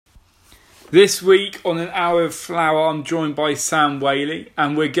This week on An Hour of Flower, I'm joined by Sam Whaley,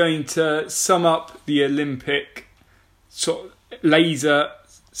 and we're going to sum up the Olympic sort of laser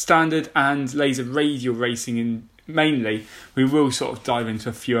standard and laser radial racing in mainly. We will sort of dive into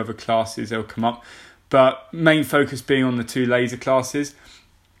a few other classes that will come up, but main focus being on the two laser classes.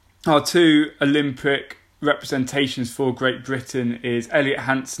 Our two Olympic representations for Great Britain is Elliot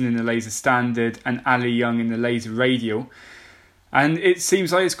Hansen in the laser standard and Ali Young in the laser radial. And it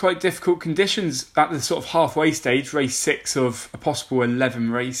seems like it's quite difficult conditions at the sort of halfway stage, race 6 of a possible 11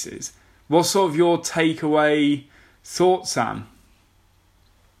 races. What's sort of your takeaway thought, Sam?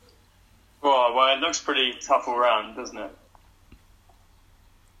 Well, it looks pretty tough all round, doesn't it?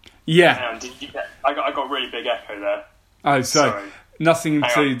 Yeah. I got a really big echo there. Oh, sorry. Nothing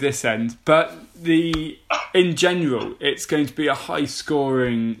to this end. But in general, it's going to be a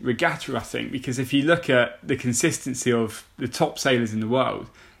high-scoring regatta, I think, because if you look at the consistency of the top sailors in the world,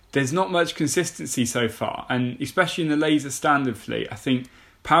 there's not much consistency so far. And especially in the laser standard fleet, I think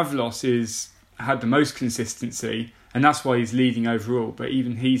Pavlos had the most consistency, and that's why he's leading overall. But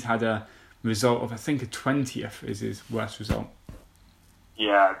even he's had a result of, I think, a 20th is his worst result.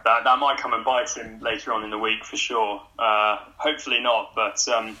 Yeah, that might come and bite him later on in the week for sure. Hopefully not, but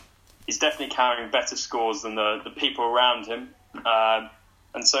he's definitely carrying better scores than the people around him.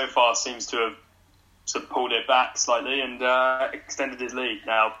 And so far seems to have sort of pulled it back slightly and extended his lead.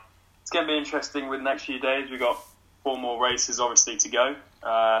 Now, it's going to be interesting with the next few days. We've got 4 more races, obviously, to go.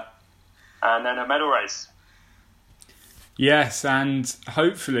 And then a medal race. Yes, and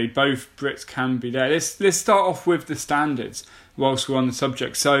hopefully both Brits can be there. Let's start off with the standards whilst we're on the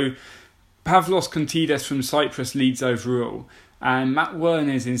subject. So Pavlos Kontides from Cyprus leads overall, and Matt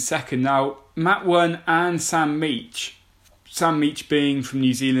Wern is in second. Now, Matt Wern and Sam Meach being from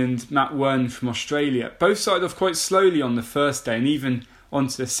New Zealand, Matt Wern from Australia, both started off quite slowly on the first day and even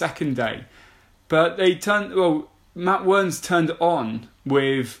onto the second day. But Matt Wern's turned on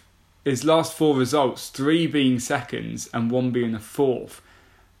with his last 4 results, 3 being seconds and 1 being a 4th.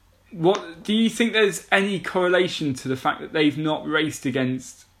 What do you think there's any correlation to the fact that they've not raced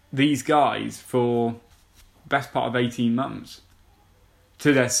against these guys for the best part of 18 months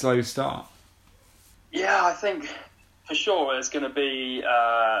to their slow start? Yeah, I think for sure there's going to be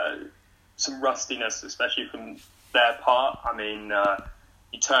some rustiness, especially from their part. I mean,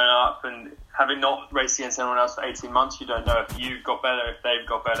 you turn up and having not raced against anyone else for 18 months, you don't know if you've got better, if they've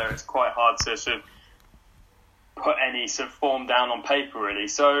got better. It's quite hard to sort of put any sort of form down on paper, really.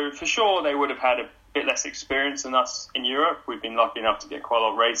 So for sure they would have had a bit less experience than us in Europe. We've been lucky enough to get quite a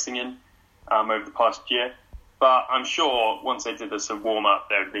lot of racing in over the past year. But I'm sure once they did the sort of warm-up,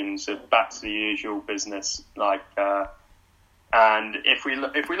 they would have been sort of back to the usual business. And if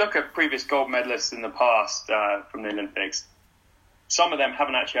we look at previous gold medalists in the past from the Olympics, some of them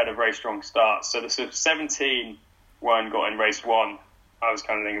haven't actually had a very strong start. So the sort of 17 Wern got in race 1, I was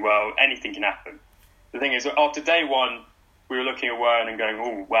kind of thinking, well, anything can happen. The thing is, after day 1, we were looking at Wern and going,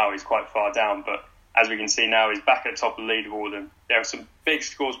 oh, wow, he's quite far down. But as we can see now, he's back at the top of the leaderboard. And there are some big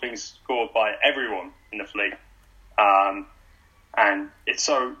scores being scored by everyone in the fleet. And it's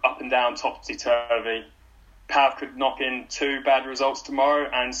so up and down, topsy-turvy. Pav could knock in 2 bad results tomorrow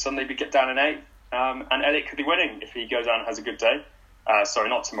and suddenly get down in 8th. And Elliot could be winning if he goes out and has a good day. Sorry,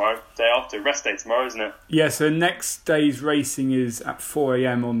 not tomorrow, day after. Rest day tomorrow, isn't it? Yeah, so next day's racing is at 4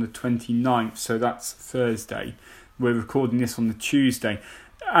 a.m. on the 29th, so that's Thursday. We're recording this on the Tuesday.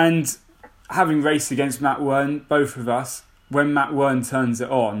 And having raced against Matt Wern, both of us, when Matt Wern turns it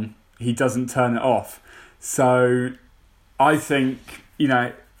on, he doesn't turn it off. So I think,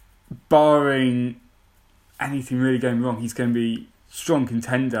 barring anything really going wrong, he's going to be strong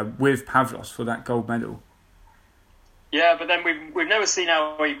contender with Pavlos for that gold medal. Yeah, but then we've never seen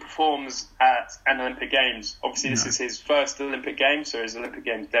how he performs at an Olympic Games. Obviously, this is his first Olympic Games, so his Olympic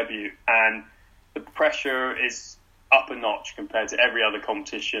Games debut, and the pressure is up a notch compared to every other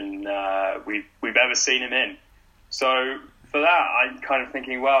competition we've ever seen him in. So for that, I'm kind of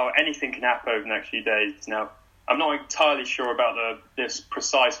thinking, well, anything can happen over the next few days. Now, I'm not entirely sure about this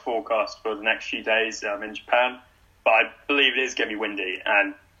precise forecast for the next few days in Japan, but I believe it is going to be windy,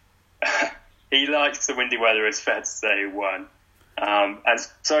 and he likes the windy weather, it's fair to say, Wern. And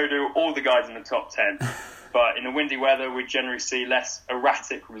so do all the guys in the top 10. But in the windy weather, we generally see less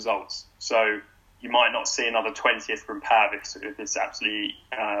erratic results. So you might not see another 20th from Pav if it's absolutely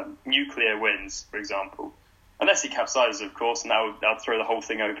nuclear winds, for example. Unless he capsizes, of course, and that'll throw the whole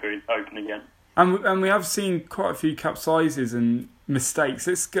thing open again. And we have seen quite a few capsizes and mistakes.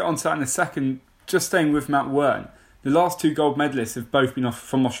 Let's get on to that in a second. Just staying with Matt Wern, the last 2 gold medalists have both been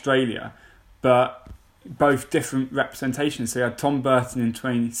from Australia. But both different representations. So you had Tom Burton in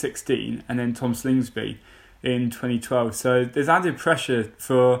 2016 and then Tom Slingsby in 2012. So there's added pressure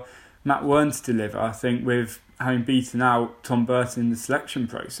for Matt Wern to deliver, I think, with having beaten out Tom Burton in the selection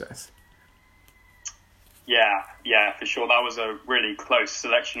process. Yeah, for sure. That was a really close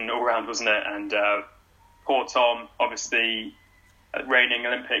selection all round, wasn't it? And poor Tom, obviously reigning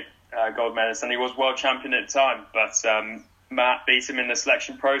Olympic gold medalist, and he was world champion at the time. But Matt beat him in the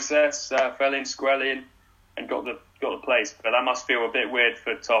selection process, fell in squarely and got the place. But that must feel a bit weird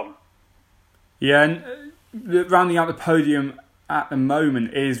for Tom. Yeah, and rounding out the podium at the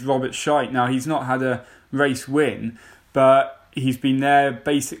moment is Robert Scheidt. Now, he's not had a race win, but he's been there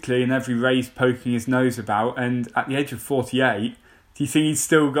basically in every race poking his nose about, and at the age of 48, do you think he's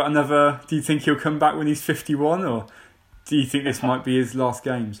still got another... Do you think he'll come back when he's 51, or do you think this might be his last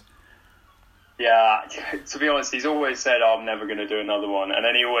games? Yeah, to be honest, he's always said, I'm never going to do another one, and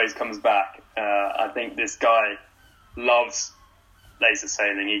then he always comes back. I think this guy loves laser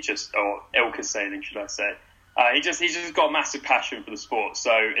sailing, or Ilka sailing, should I say. He's just got a massive passion for the sport,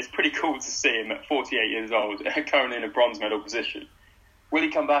 so it's pretty cool to see him at 48 years old, currently in a bronze medal position. Will he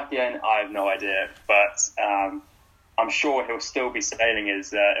come back again? I have no idea, but I'm sure he'll still be sailing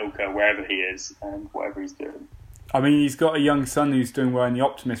as Ilka wherever he is and whatever he's doing. I mean, he's got a young son who's doing well in the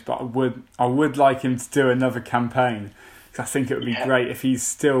Optimist, but I would like him to do another campaign, because I think it would be great if he's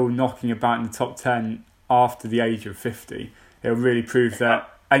still knocking about in the top 10 after the age of 50. It'll really prove that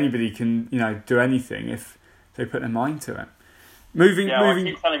anybody can, do anything if they put their mind to it. Moving. I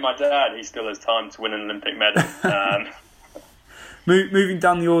keep telling my dad he still has time to win an Olympic medal. Moving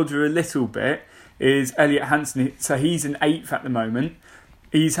down the order a little bit is Elliot Hansen. So he's in 8th at the moment.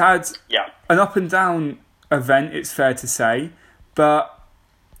 He's had an up and down event, it's fair to say, but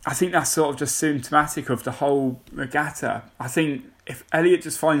I think that's sort of just symptomatic of the whole regatta. I think if Elliot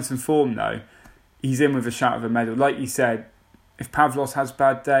just finds some form, though, he's in with a shout of a medal. Like you said, if Pavlos has a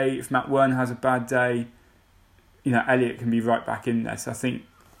bad day, if Matt Wern has a bad day, Elliot can be right back in there. So I think,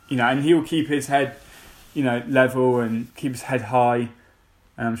 and he'll keep his head, level and keep his head high,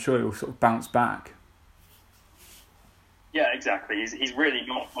 and I'm sure he'll sort of bounce back. Yeah, exactly. He's really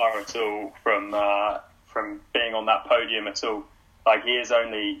not far at all from being on that podium at all. Like, he is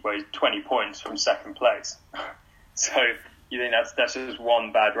only 20 points from second place. So you think that's just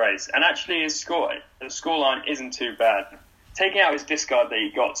one bad race. And actually the scoreline isn't too bad. Taking out his discard that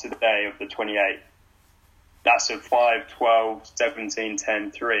he got today of the 28, that's a 5, 12, 17,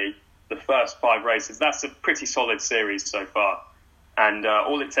 10, 3. The first 5 races. That's a pretty solid series so far. And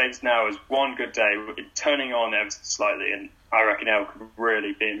all it takes now is one good day, turning on ever so slightly, and I reckon El could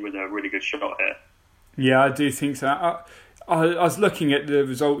really be in with a really good shot here. Yeah, I do think so. I was looking at the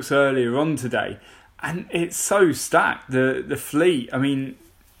results earlier on today, and it's so stacked. The fleet, I mean,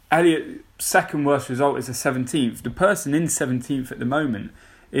 Elliot's second worst result is a 17th. The person in 17th at the moment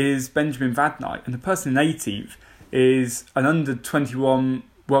is Benjamin Vadnait, and the person in 18th is an under-21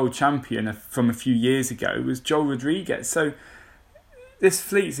 world champion from a few years ago. It was Joel Rodriguez. So this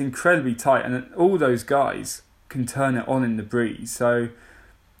fleet's incredibly tight, and all those guys can turn it on in the breeze. So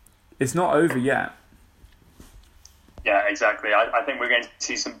it's not over yet. Yeah, exactly. I think we're going to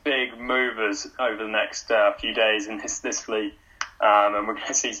see some big movers over the next few days in this fleet. And we're going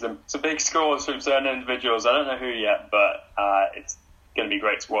to see some big scores from certain individuals. I don't know who yet, but it's going to be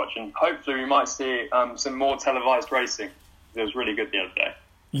great to watch. And hopefully we might see some more televised racing. It was really good the other day.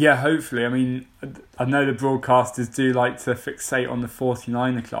 Yeah, hopefully. I mean, I know the broadcasters do like to fixate on the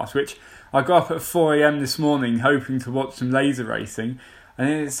 49er class, which I got up at 4 a.m. this morning hoping to watch some laser racing, and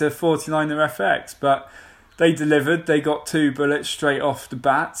it's a 49er FX. But they delivered. They got 2 bullets straight off the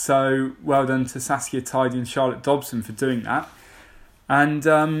bat, so well done to Saskia Tidy and Charlotte Dobson for doing that. And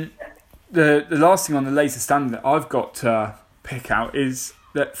the last thing on the laser standard that I've got to pick out is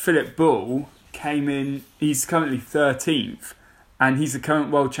that Philip Bull came in. He's currently 13th, and he's the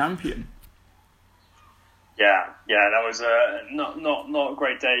current world champion. Yeah, that was not a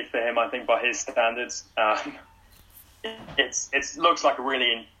great day for him, I think, by his standards. It looks like a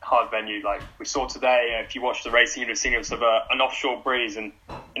really hard venue. Like we saw today, if you watch the racing, you'd have seen it was an offshore breeze, and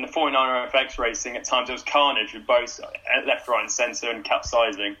in the 49er FX racing, at times it was carnage with both left, right, and centre and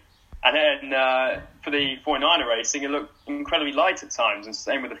capsizing. And then for the 49er racing, it looked incredibly light at times, and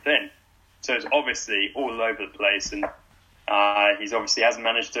same with the fin. So it's obviously all over the place, and he's obviously hasn't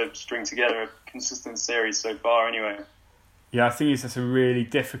managed to string together a consistent series so far anyway. Yeah, I think it's just a really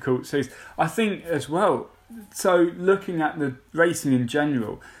difficult series. I think as well, so looking at the racing in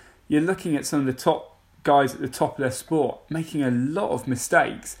general, you're looking at some of the top guys at the top of their sport making a lot of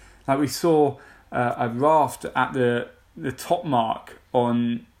mistakes. Like we saw a raft at the top mark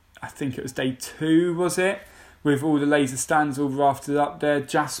on I think it was day 2, was it? With all the laser stands all rafted up there.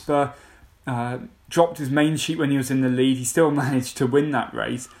 Jasper dropped his main sheet when he was in the lead. He still managed to win that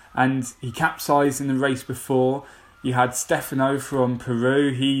race, and he capsized in the race before. You had Stefano from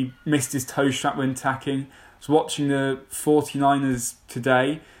Peru. He missed his toe strap when tacking. I was watching the 49ers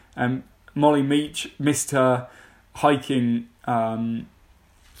today. Molly Meach missed her hiking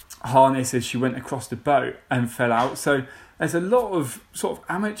harness as she went across the boat and fell out. So there's a lot of sort of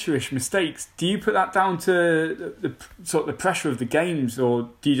amateurish mistakes. Do you put that down to the sort of the pressure of the games, or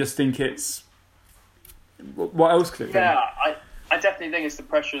do you just think it's what else could it be? Yeah, I definitely think it's the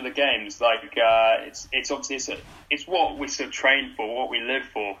pressure of the games. Like it's obviously it's what we sort of trained for, what we lived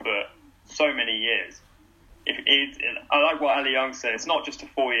for so many years. I like what Ali Young said. It's not just a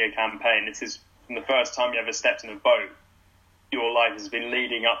 4-year campaign. This is from the first time you ever stepped in a boat. Your life has been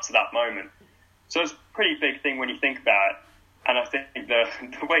leading up to that moment. So it's a pretty big thing when you think about it. And I think the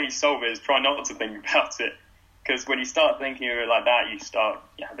way you solve it is try not to think about it. Because when you start thinking of it like that, you start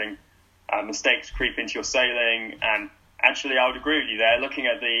having mistakes creep into your sailing. And actually, I would agree with you there. Looking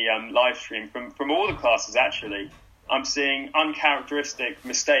at the live stream from all the classes, actually, I'm seeing uncharacteristic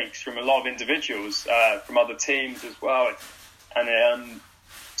mistakes from a lot of individuals, from other teams as well. And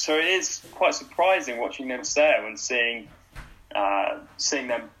so it is quite surprising watching them sail and seeing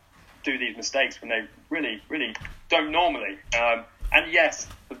them do these mistakes when they really, really don't normally. And yes,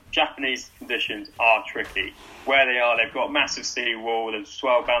 the Japanese conditions are tricky. Where they are, they've got massive sea wall, there's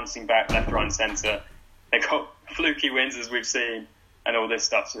swell bouncing back left, right and centre. They've got fluky winds, as we've seen, and all this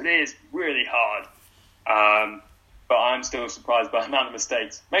stuff. So it is really hard. But I'm still surprised by the amount of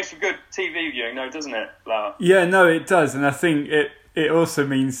mistakes. Makes for good TV viewing, though, doesn't it, Lara? Yeah, no, it does. And I think it also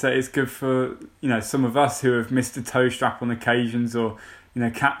means that it's good for, some of us who have missed a toe strap on occasions or,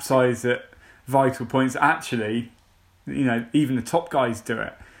 capsized at vital points. Actually, even the top guys do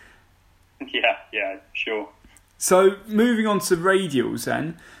it. Yeah, sure. So moving on to radials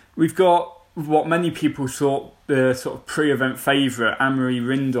then, we've got what many people thought the sort of pre-event favourite, Anne-Marie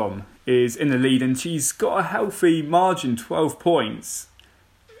Rindom, is in the lead, and she's got a healthy margin, 12 points.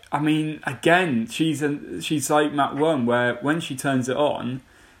 I mean, again, she's like Matt Won, where when she turns it on,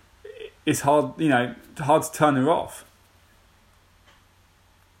 it's hard to turn her off.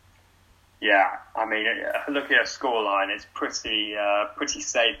 Yeah, I mean, looking at her scoreline, it's pretty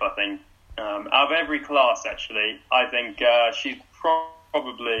safe, I think. Out of every class, actually, I think she's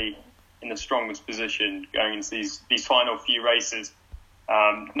probably in the strongest position going into these final few races.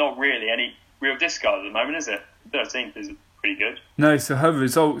 Not really any real discard at the moment, is it? 13th is pretty good. No, so her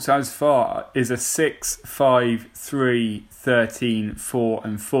results as far is a 6, 5, 3, 13, 4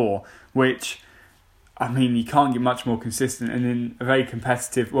 and 4, which, I mean, you can't get much more consistent, and in a very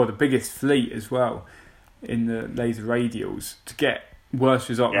competitive, the biggest fleet as well in the laser radials. To get worse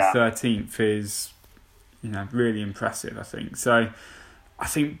result than 13th is, really impressive, I think. So I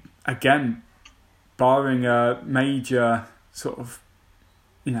think, again, barring a major sort of,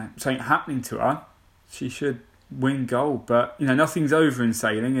 something happening to her, she should win gold. But, nothing's over in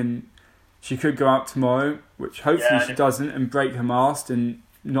sailing, and she could go out tomorrow, which hopefully she doesn't, and break her mast and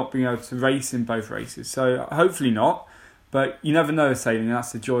not being able to race in both races. So hopefully not, but you never know with sailing, and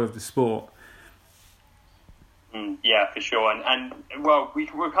that's the joy of the sport. Yeah, for sure. And well, we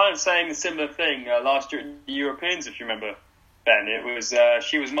were kind of saying a similar thing last year at the Europeans, if you remember, Ben. It was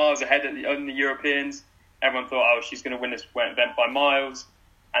she was miles ahead on the Europeans. Everyone thought, she's going to win this event by miles.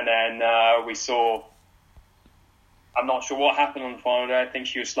 And then we saw, I'm not sure what happened on the final day. I think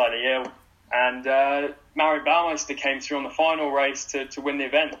she was slightly ill. And Marit Baumeister came through on the final race to win the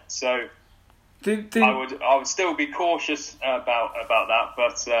event. So I would still be cautious about that,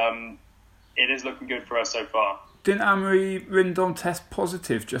 but it is looking good for us so far. Didn't Anne-Marie Rindom test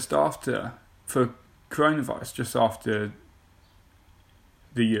positive for coronavirus just after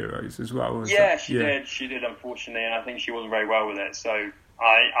the Euros as well? She did. She did, unfortunately, and I think she wasn't very well with it. So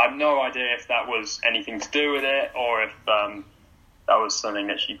I have no idea if that was anything to do with it, or if that was something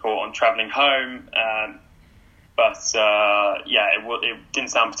that she caught on travelling home. It didn't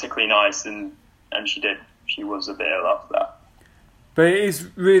sound particularly nice, and she was a bit ill after that. But it is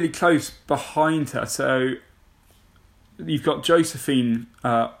really close behind her. So you've got Josephine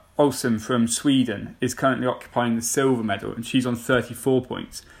Olsen from Sweden is currently occupying the silver medal, and she's on 34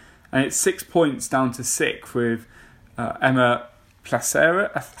 points. And it's 6 points down to 6 with Emma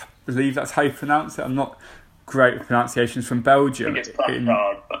Placera. I believe that's how you pronounce it. I'm not great with pronunciations, from Belgium. I think it's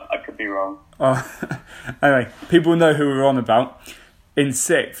Placard, but I could be wrong. Anyway, people know who we're on about. In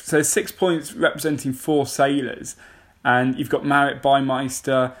 6th. So 6 points representing 4 sailors. And you've got Marit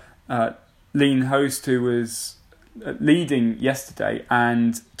Baumeister, Lean Host, who was leading yesterday,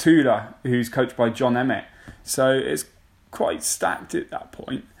 and Tula, who's coached by John Emmett. So it's quite stacked at that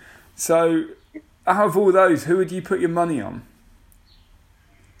point. So out of all those, who would you put your money on?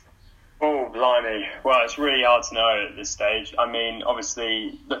 Oh, blimey. Well, it's really hard to know at this stage. I mean,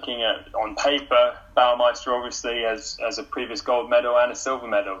 obviously, looking at on paper, Baumeister obviously has a previous gold medal and a silver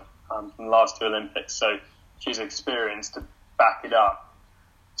medal from the last 2 Olympics. So she's experienced to back it up.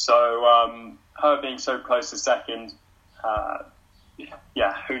 So her being so close to second,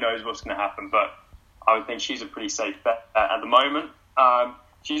 who knows what's going to happen. But I would think she's a pretty safe bet at the moment.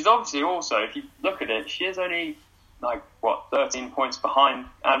 She's obviously also, if you look at it, she is only 13 points behind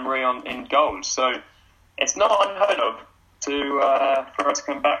Anne-Marie in gold. So it's not unheard of for her to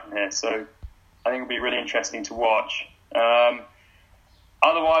come back from here. So I think it'll be really interesting to watch.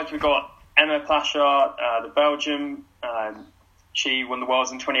 Otherwise, we've got Emma Plachard, the Belgian. She won the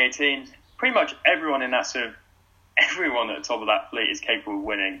Worlds in 2018. Pretty much everyone at the top of that fleet is capable of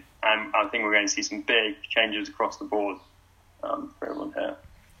winning. And I think we're going to see some big changes across the board for everyone here.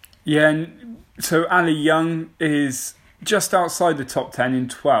 Yeah, and so Ali Young is just outside the top 10 in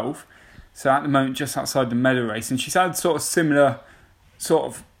 12. So at the moment, just outside the medal race. And she's had so far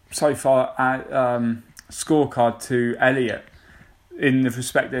scorecard to Elliot in the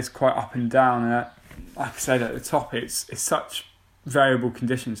respect that it's quite up and down. And like I said, at the top, it's such variable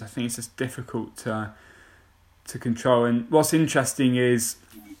conditions. I think it's just difficult to control. And what's interesting is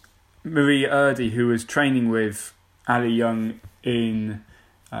Marie Erdy, who was training with Ali Young in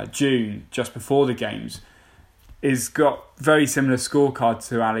June, just before the games, is got very similar scorecard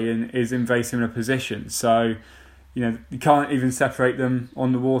to Ali and is in very similar positions. So, you can't even separate them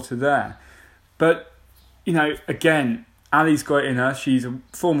on the water there. But, again, Ali's got it in her. She's a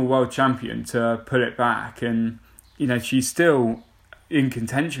former world champion to put it back. And, she's still in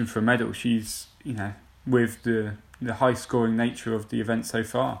contention for a medal. She's, with the high-scoring nature of the event so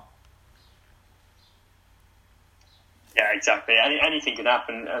far. Yeah, exactly. Anything can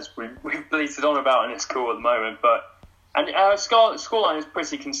happen, as we've bleated on about in this call at the moment. But our scoreline is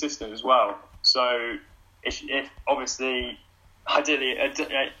pretty consistent as well. So if obviously, ideally,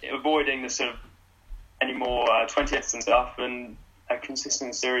 avoiding the sort of any more 20ths and stuff, and a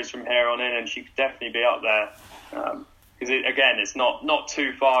consistent series from here on in, and she could definitely be up there. Because again, it's not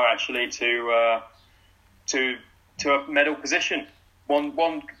too far actually to a medal position. One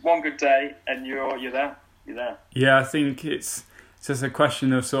good day, and you're there. Yeah, I think it's just a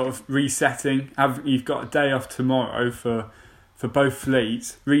question of sort of resetting. You've got a day off tomorrow for both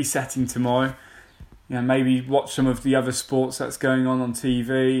fleets, resetting tomorrow. Maybe watch some of the other sports that's going on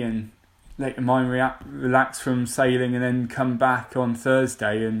TV and let your mind relax from sailing, and then come back on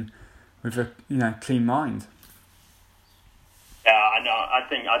Thursday and with a clean mind. Yeah, I know.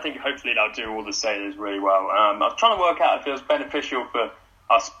 I think hopefully they'll do all the sailors really well. I was trying to work out if it was beneficial for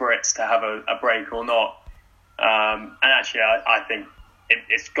us Brits to have a break or not. And actually, I think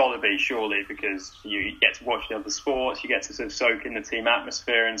it's got to be, surely, because you get to watch the other sports, you get to sort of soak in the team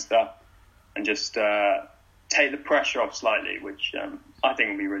atmosphere and stuff, and just take the pressure off slightly, which I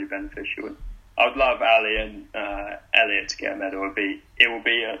think will be really beneficial. I would love Ali and Elliot to get a medal. It will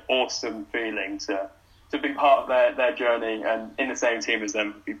be an awesome feeling to be part of their journey, and in the same team as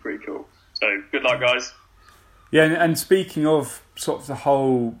them would be pretty cool. So good luck, guys. Yeah, and speaking of sort of the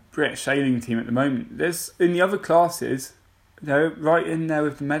whole British sailing team at the moment, there's in the other classes, they're right in there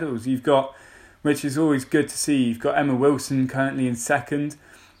with the medals. You've got, which is always good to see, you've got Emma Wilson currently in second.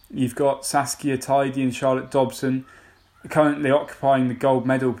 You've got Saskia Tidy and Charlotte Dobson currently occupying the gold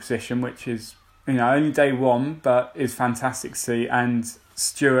medal position, which is only day one, but is fantastic to see. And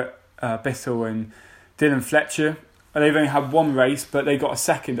Stuart Bittle and Dylan Fletcher, they've only had one race, but they got a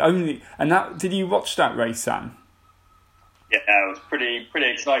second only. And that, did you watch that race, Sam? Yeah, it was pretty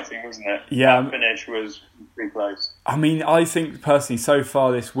exciting, wasn't it? Yeah. That finish was pretty close. I mean, I think personally, so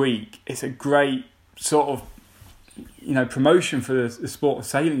far this week, it's a great sort of, promotion for the sport of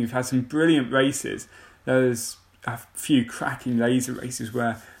sailing. We've had some brilliant races. There's a few cracking laser races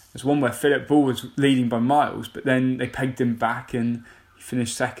where there's one where Philip Ball was leading by miles, but then they pegged him back and he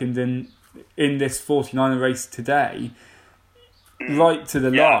finished second. And in this 49er race today, right to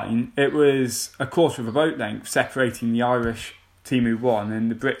the line, it was a quarter of a boat length separating the Irish team who won and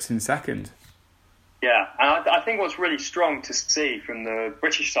the Brits in second. Yeah, and I think what's really strong to see from the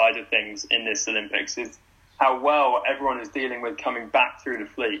British side of things in this Olympics is how well everyone is dealing with coming back through the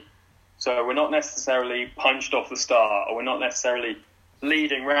fleet. So we're not necessarily punched off the start, or we're not necessarily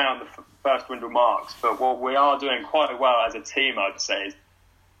leading round the first window marks, but what we are doing quite well as a team, I'd say, is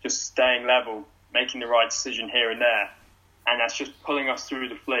just staying level, making the right decision here and there, and that's just pulling us through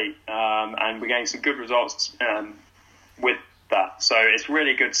the fleet, and we're getting some good results with that. So it's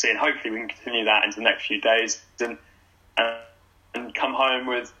really good to see, and hopefully we can continue that into the next few days and come home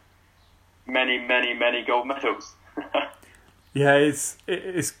with many, many, many gold medals. Yeah,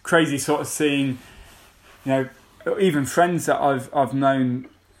 it's crazy sort of seeing, even friends that I've known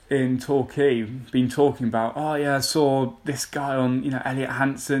in Torquay been talking about, oh yeah, I saw this guy on, Elliot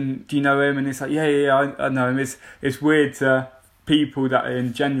Hansen, do you know him? And it's like, yeah, I know him. It's weird to people that are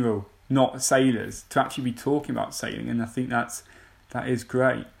in general not sailors to actually be talking about sailing, and I think that is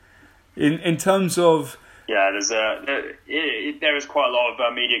great. In terms of there is quite a lot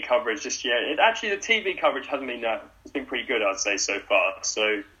of media coverage this year. Actually, the TV coverage hasn't been it's been pretty good, I'd say, so far.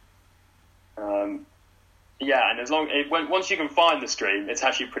 So and once you can find the stream, it's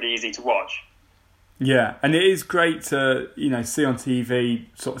actually pretty easy to watch. Yeah, and it is great to see on TV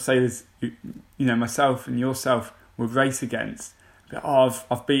sort of sailors, myself and yourself would race against. Oh,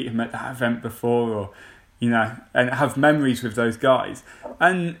 I've beat him at that event before, or and have memories with those guys.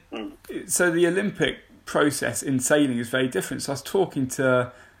 And so the Olympic process in sailing is very different. So I was talking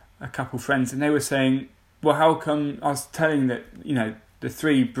to a couple of friends, and they were saying, well, how come? I was telling that the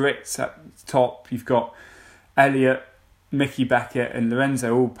three Brits at the top, you've got Elliot, Mickey Beckett and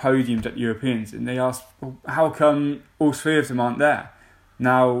Lorenzo all podiumed at Europeans, and they asked, well, how come all three of them aren't there?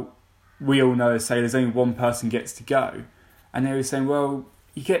 Now, we all know as sailors only one person gets to go. And they were saying, well,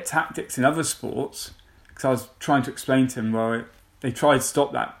 you get tactics in other sports, because I was trying to explain to them, well, they tried to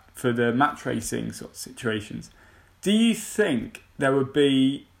stop that for the match racing sort of situations. Do you think there would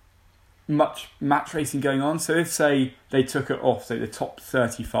be much match racing going on? So if, say, they took it off, say, the top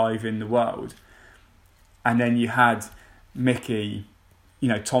 35 in the world, and then you had Mickey,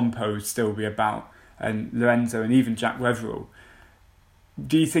 Tompo would still be about, and Lorenzo and even Jack Weatherall,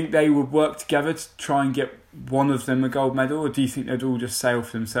 do you think they would work together to try and get one of them a gold medal, or do you think they'd all just sail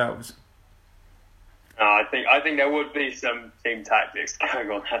for themselves? I think there would be some team tactics going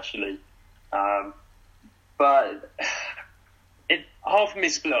on, actually. But half of me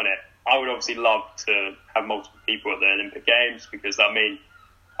split on it. I would obviously love to have multiple people at the Olympic Games, because that means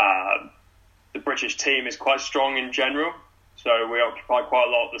the British team is quite strong in general. So we occupy quite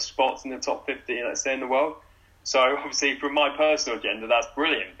a lot of the spots in the top 50, let's say, in the world. So obviously, from my personal agenda, that's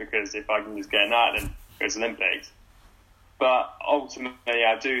brilliant, because if I can just get in that, then goes Olympics. But ultimately,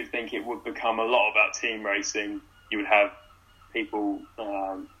 I do think it would become a lot about team racing. You would have people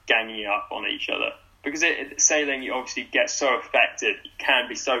ganging up on each other, because sailing, you obviously get so effective. It can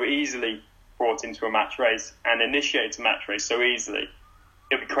be so easily brought into a match race and initiate a match race so easily.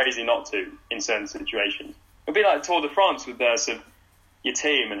 It would be crazy not to in certain situations. It would be like Tour de France with your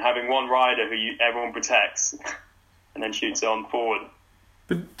team and having one rider who everyone protects and then shoots on forward.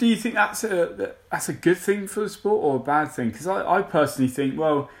 But do you think that's a good thing for the sport or a bad thing? Because I personally think,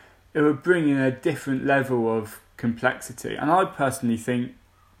 well, it would bring in a different level of complexity. And I personally think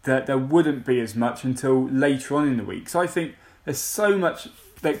that there wouldn't be as much until later on in the week. So I think there's so much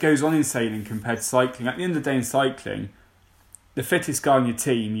that goes on in sailing compared to cycling. At the end of the day in cycling, the fittest guy on your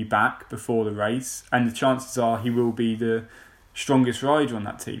team you back before the race, and the chances are he will be the strongest rider on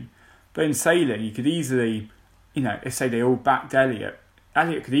that team. But in sailing, you could easily, if say they all backed Elliot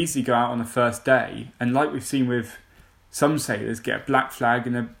could easily go out on the first day, and like we've seen with some sailors, get a black flag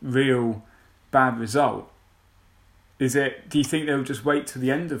and a real bad result. Do you think they'll just wait till the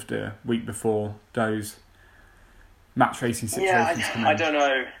end of the week before those match racing situations come in? I don't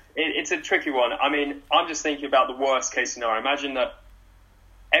know. It's a tricky one. I mean, I'm just thinking about the worst case scenario. Imagine that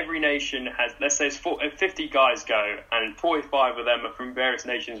every nation has, let's say, 50 guys go, and 45 of them are from various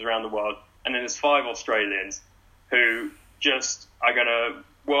nations around the world, and then there's 5 Australians who just are going to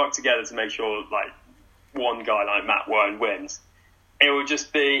work together to make sure, like, one guy like Matt Wern wins. It would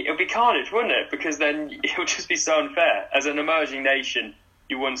be carnage, wouldn't it? Because then it would just be so unfair. As an emerging nation,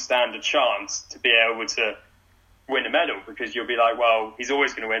 you wouldn't stand a chance to be able to win a medal, because you'll be like, well, he's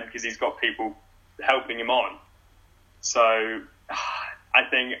always going to win because he's got people helping him on. So I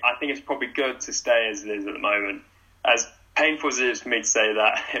think it's probably good to stay as it is at the moment. As painful as it is for me to say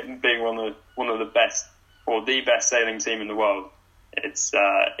that, being one of the best, or the best sailing team in the world, it's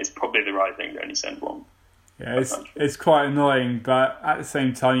probably the right thing to only send one. Yeah, it's quite annoying, but at the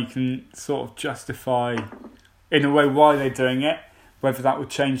same time, you can sort of justify, in a way, why they're doing it. Whether that would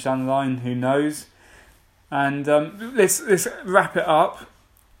change down the line, who knows? And let's wrap it up.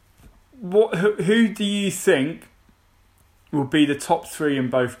 Who do you think will be the top 3 in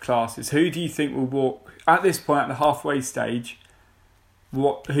both classes? Who do you think will walk at this point at the halfway stage?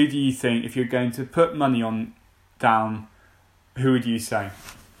 Who do you think, if you're going to put money on down, who would you say?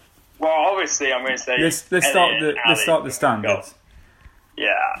 Well, obviously, I'm going to say let's start the standards.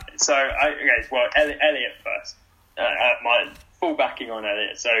 Yeah. So Elliot first. My full backing on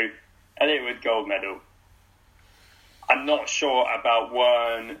Elliot. So Elliot with gold medal. I'm not sure about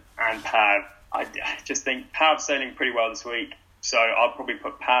Wern and Pav. I just think Pav's sailing pretty well this week, so I'll probably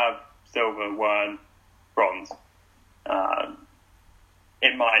put Pav, silver, Wern, bronze.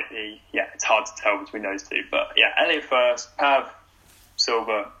 It might be, it's hard to tell between those two, but Elliot first, Pav,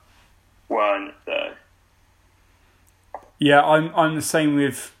 silver, Wern third. Yeah, I'm the same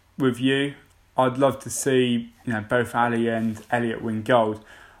with you. I'd love to see both Ali and Elliot win gold.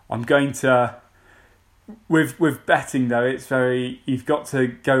 I'm going to. With betting though, you've got to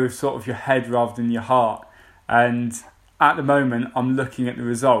go with sort of your head rather than your heart. And at the moment, I'm looking at the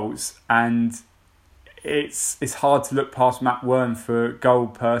results, and it's hard to look past Matt Wern for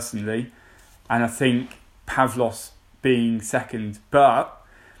gold personally, and I think Pavlos being second, but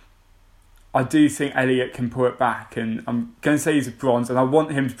I do think Elliot can pull it back, and I'm going to say he's a bronze, and I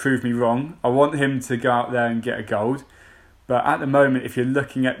want him to prove me wrong. I want him to go out there and get a gold. But at the moment, if you're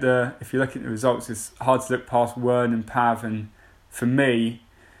looking at the results, it's hard to look past Wern and Pav. And for me,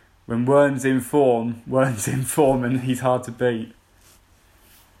 when Wern's in form, and he's hard to beat.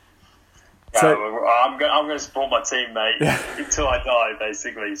 So I'm going to support my team, mate, until I die,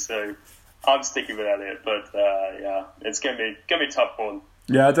 basically. So I'm sticking with Elliot, but it's going to be a tough one.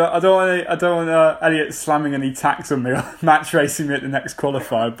 Yeah, I don't want Elliot slamming any tacks on me or match racing me at the next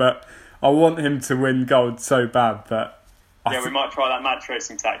qualifier. But I want him to win gold so bad, but. We might try that match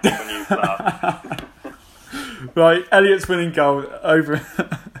racing tactic on you for that. Right, Elliot's winning gold over.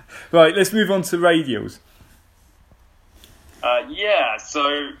 Right, let's move on to radials.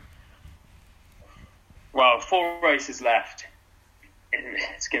 So 4 races left.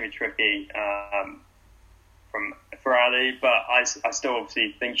 It's going to be tricky for Ali, but I still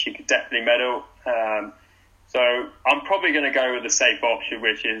obviously think she could definitely medal. So I'm probably going to go with the safe option,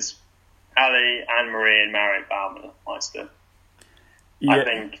 which is Ali, Anne-Marie and Mariette Bauermeister. Yeah. I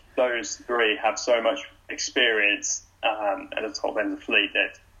think those three have so much experience at the top end of the fleet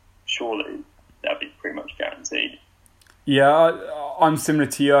that surely that'd be pretty much guaranteed. Yeah, I'm similar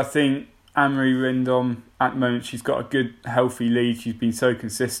to you. I think Anne-Marie Rindom, at the moment, she's got a good, healthy lead. She's been so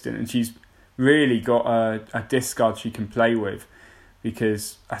consistent, and she's really got a discard she can play with,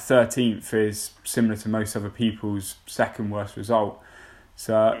 because a 13th is similar to most other people's second worst result.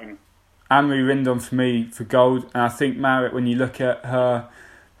 So Anne-Marie Rindom for me for gold, and I think Mariette, when you look at her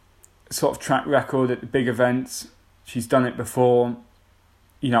sort of track record at the big events, she's done it before.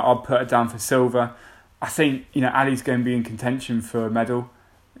 I'll put her down for silver. I think Ali's going to be in contention for a medal.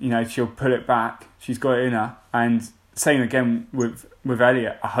 She'll put it back. She's got it in her, and same again with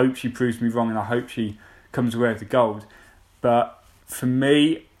Elliot. I hope she proves me wrong, and I hope she comes away with the gold. But for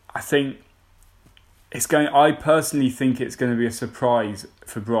me, I personally think it's going to be a surprise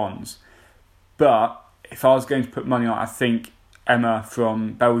for bronze. But if I was going to put money on it, I think Emma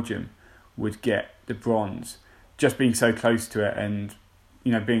from Belgium would get the bronze. Just being so close to it, and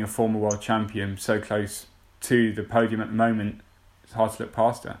being a former world champion, so close to the podium at the moment, it's hard to look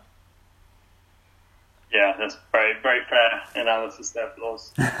past her. Yeah, that's very, very fair analysis there,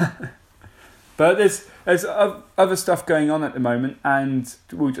 Floss. But there's other stuff going on at the moment, and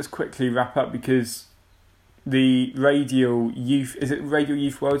we'll just quickly wrap up because the Radial Youth, is it Radial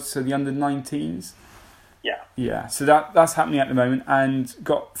Youth World, so the under-19s? Yeah, so that's happening at the moment, and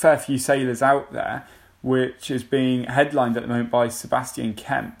got a fair few sailors out there, which is being headlined at the moment by Sebastian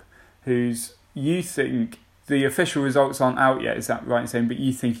Kemp, who's, you think, the official results aren't out yet, is that right in saying, but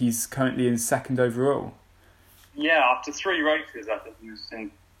you think he's currently in second overall? Yeah, after 3 races, I think he was in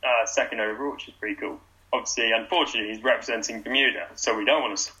second overall, which is pretty cool. Obviously, unfortunately, he's representing Bermuda, so we don't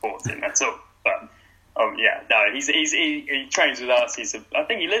want to support him at all, but... he trains with us. I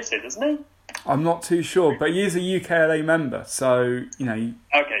think he lives here, doesn't he? I'm not too sure, but he is a UKLA member, so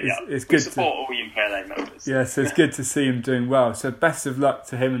it's good. We support all UKLA members. Yeah, so it's good to see him doing well. So best of luck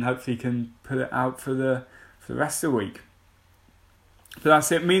to him, and hopefully he can put it out for the rest of the week. But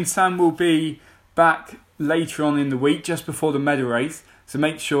that's it. Me and Sam will be back later on in the week, just before the medal race. So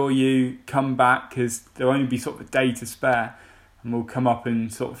make sure you come back, because there'll only be sort of a day to spare, and we'll come up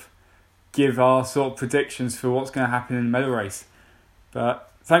and sort of give our sort of predictions for what's going to happen in the medal race.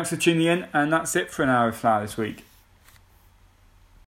 But thanks for tuning in, and that's it for an Hour of Flower this week.